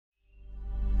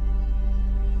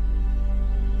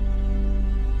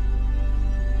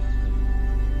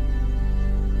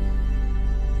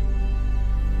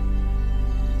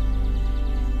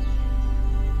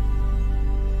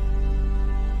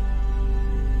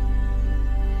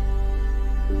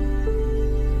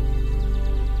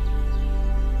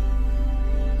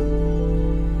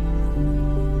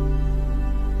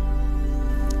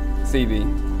Phoebe,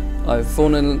 I have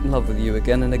fallen in love with you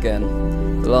again and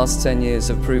again. The last 10 years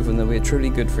have proven that we are truly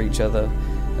good for each other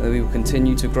and that we will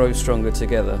continue to grow stronger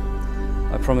together.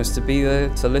 I promise to be there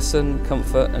to listen,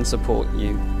 comfort and support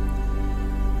you.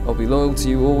 I'll be loyal to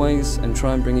you always and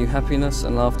try and bring you happiness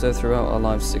and laughter throughout our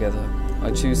lives together.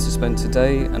 I choose to spend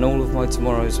today and all of my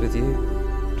tomorrows with you,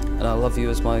 and I love you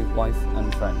as my wife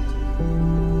and friend.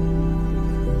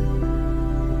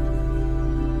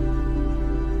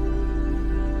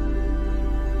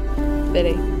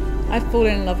 Lily, I've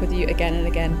fallen in love with you again and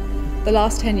again. The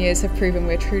last 10 years have proven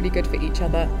we're truly good for each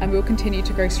other and we'll continue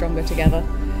to grow stronger together.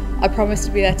 I promise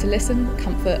to be there to listen,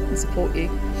 comfort and support you.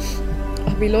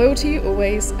 I'll be loyal to you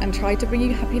always and try to bring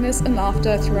you happiness and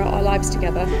laughter throughout our lives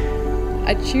together.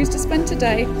 I choose to spend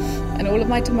today and all of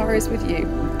my tomorrows with you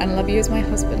and love you as my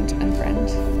husband and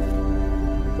friend.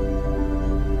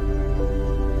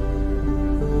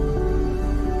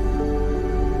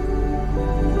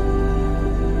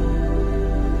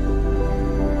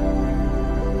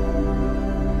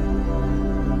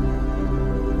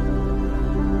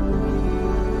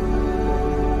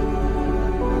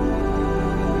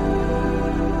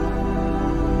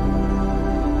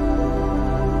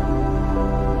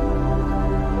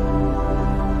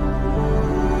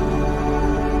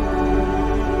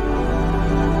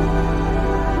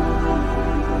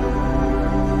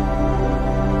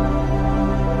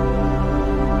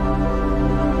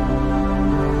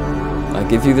 I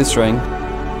give you this ring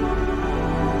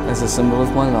as a symbol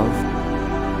of my love,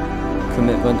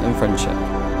 commitment and friendship.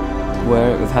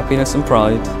 Wear it with happiness and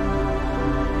pride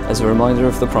as a reminder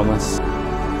of the promise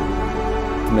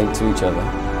made to each other,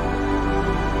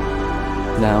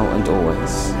 now and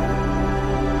always.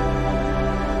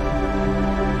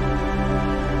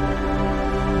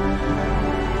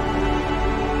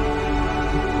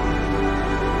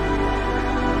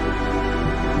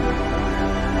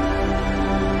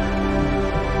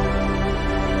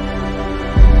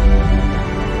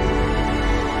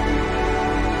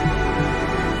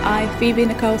 I, Phoebe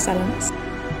Nicole Sallance,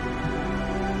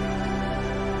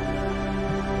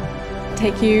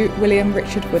 take you, William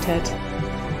Richard Woodhead,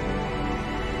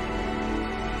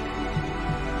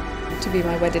 to be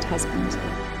my wedded husband.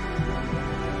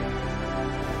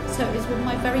 So it is with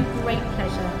my very great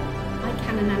pleasure I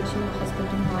can announce you your husband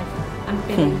and wife. And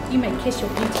Billy, you may kiss your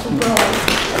beautiful bride.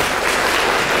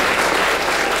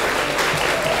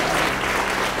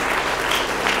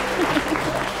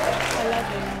 I love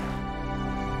you.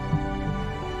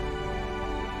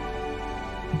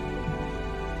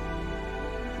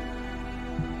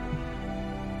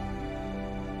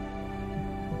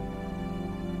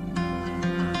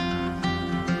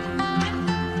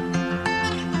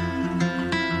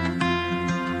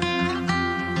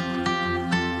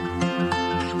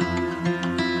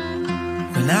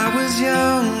 When I was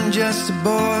young, just a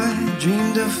boy,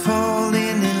 dreamed of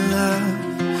falling in love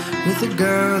with a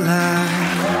girl like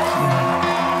you.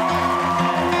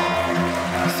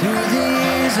 Through the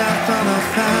years I thought I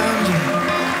found you,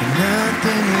 but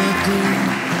nothing would do.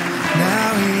 Now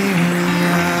here we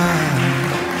are.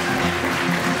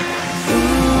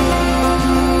 Ooh,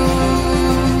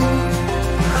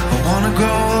 I wanna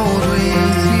grow old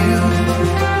with you.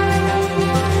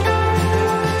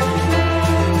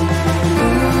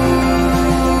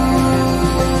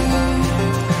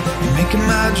 Making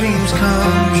my dreams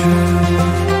come true.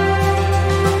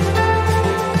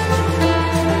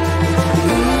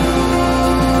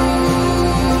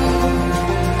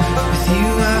 With you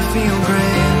I feel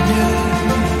brand new,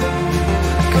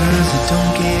 'cause I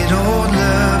don't get old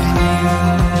loving you.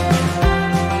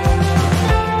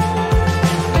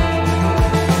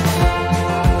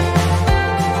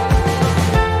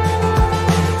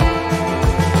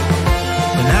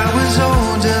 When I was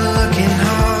older looking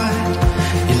hard,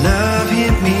 your love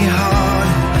hit me hard.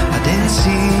 I didn't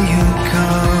see you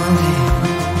coming.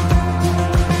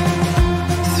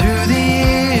 Through the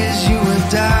years you were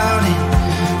doubting,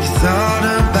 you thought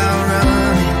about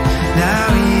running. Now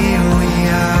here we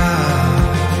are.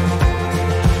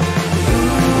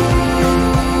 Ooh,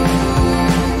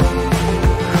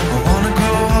 I wanna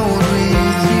grow old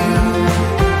with you.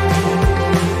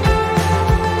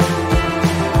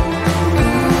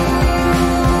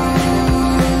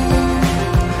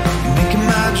 You're making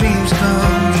my dreams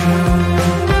come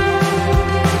true.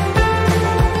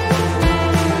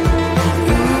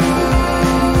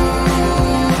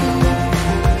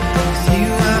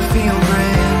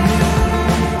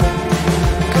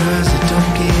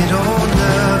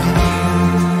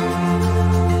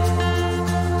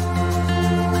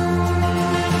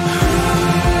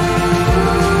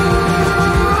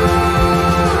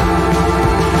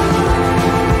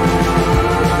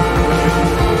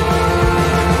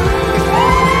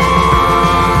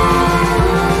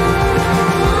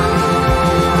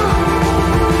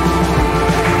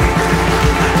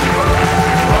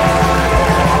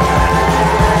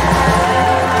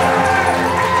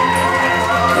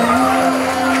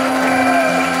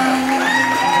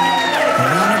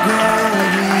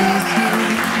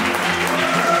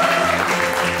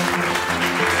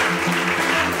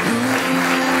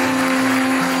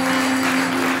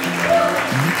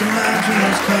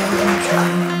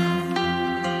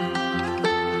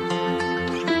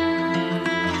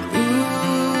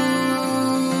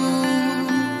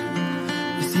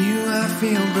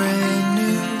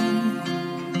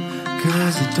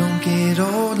 it don't get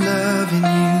old loving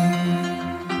you.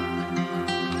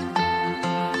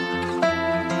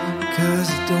 'Cause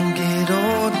it don't get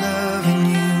old loving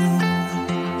you.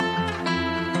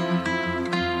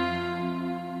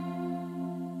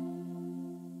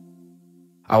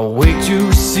 I wait to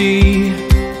see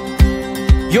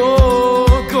your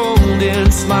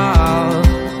golden smile,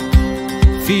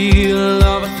 feel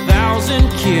of 1,000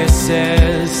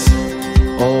 kisses.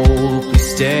 Oh, please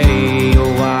stay a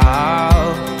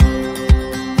while.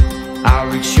 I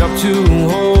reach up to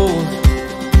hold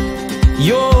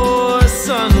your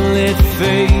sunlit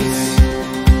face.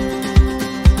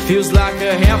 Feels like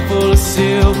a handful of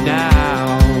silk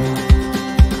now.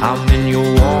 I'm in your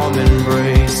warm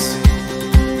embrace.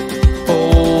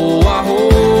 Oh, I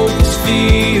hope this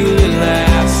feeling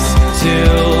lasts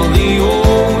till the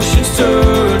oceans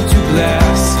turn to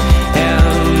glass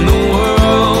and the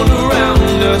world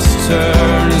around us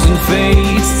turns and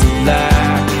fades to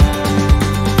black.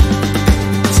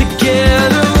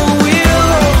 Together we'll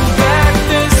hold back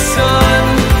the sun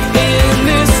in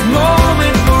this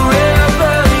moment,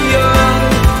 forever young.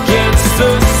 Against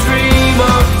the stream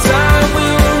of time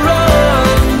we'll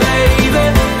run, baby.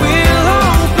 We'll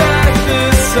hold back the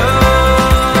sun.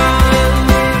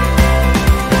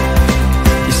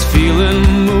 This feeling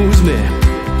moves me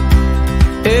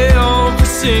every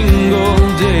single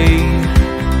day.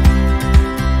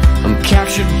 I'm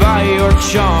captured by your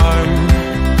charm,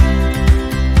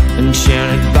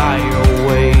 enchanted by your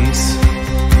ways.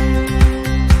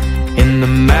 In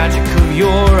the magic of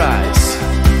your eyes,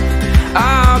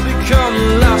 I've become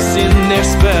lost in their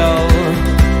spell.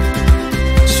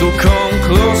 So come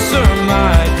closer,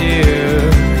 my dear,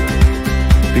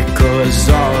 because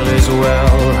all is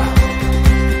well.